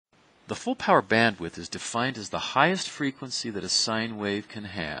The full power bandwidth is defined as the highest frequency that a sine wave can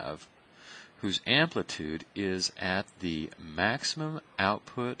have, whose amplitude is at the maximum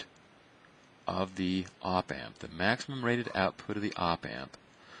output of the op-amp, the maximum rated output of the op-amp,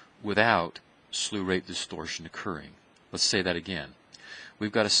 without slew rate distortion occurring. Let's say that again.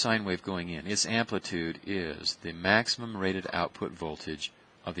 We've got a sine wave going in. Its amplitude is the maximum rated output voltage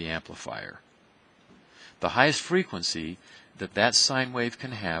of the amplifier. The highest frequency that that sine wave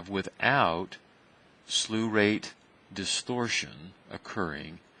can have without slew rate distortion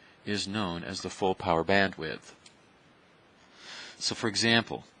occurring is known as the full power bandwidth. So for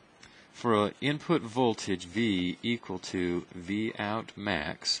example, for an input voltage V equal to V out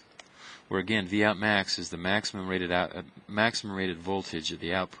max, where again V out max is the maximum rated voltage at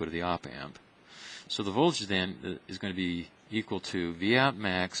the output of the op-amp. So the voltage then is going to be equal to V out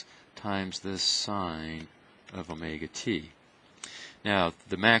max times the sine of omega t. Now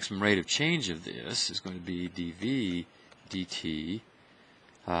the maximum rate of change of this is going to be dV dt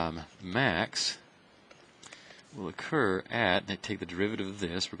max will occur at, and take the derivative of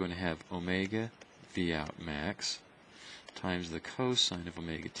this, we're going to have omega V out max times the cosine of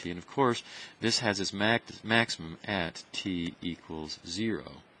omega t, and of course this has its maximum at t equals 0.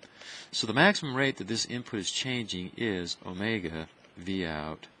 So the maximum rate that this input is changing is omega V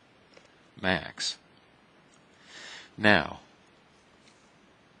out max. Now,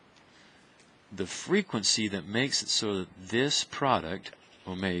 the frequency that makes it so that this product,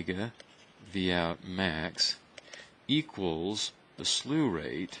 omega V out max, equals the slew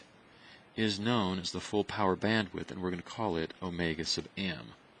rate is known as the full power bandwidth, and we're going to call it omega sub m.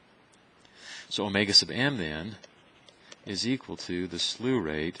 So omega sub m then is equal to the slew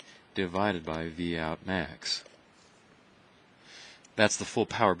rate divided by V out max. That's the full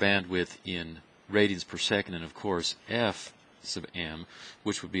power bandwidth in radians per second, and of course F sub m,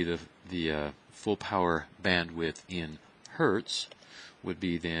 which would be the full power bandwidth in hertz, would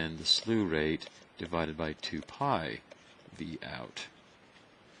be then the slew rate divided by 2 pi V out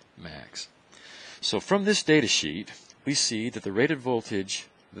max. So from this data sheet, we see that the rated voltage,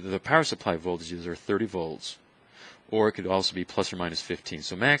 the power supply voltages are 30 volts, or it could also be plus or minus 15.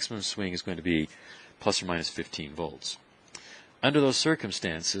 So maximum swing is going to be plus or minus 15 volts. Under those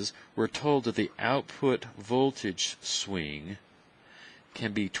circumstances, we're told that the output voltage swing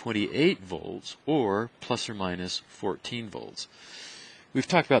can be 28 volts or plus or minus 14 volts. We've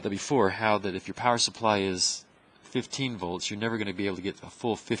talked about that before, how that if your power supply is 15 volts, you're never going to be able to get a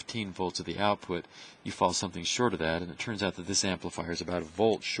full 15 volts of the output. You fall something short of that, and it turns out that this amplifier is about a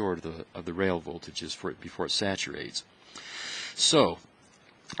volt short of the rail voltages for it before it saturates. So,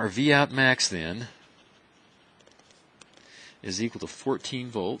 our V out max then is equal to 14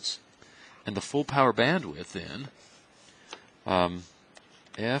 volts, and the full power bandwidth then,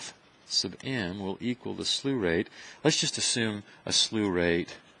 F sub m will equal the slew rate. Let's just assume a slew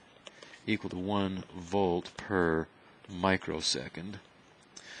rate equal to 1 volt per microsecond.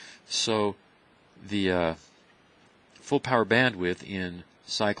 So the full power bandwidth in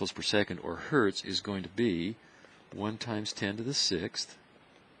cycles per second, or hertz, is going to be 1 times 10 to the 6th,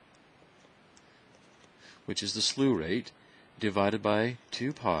 which is the slew rate, divided by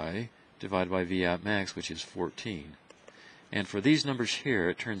 2 pi divided by V out max, which is 14. And for these numbers here,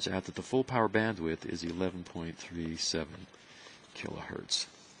 it turns out that the full power bandwidth is 11.37 kilohertz.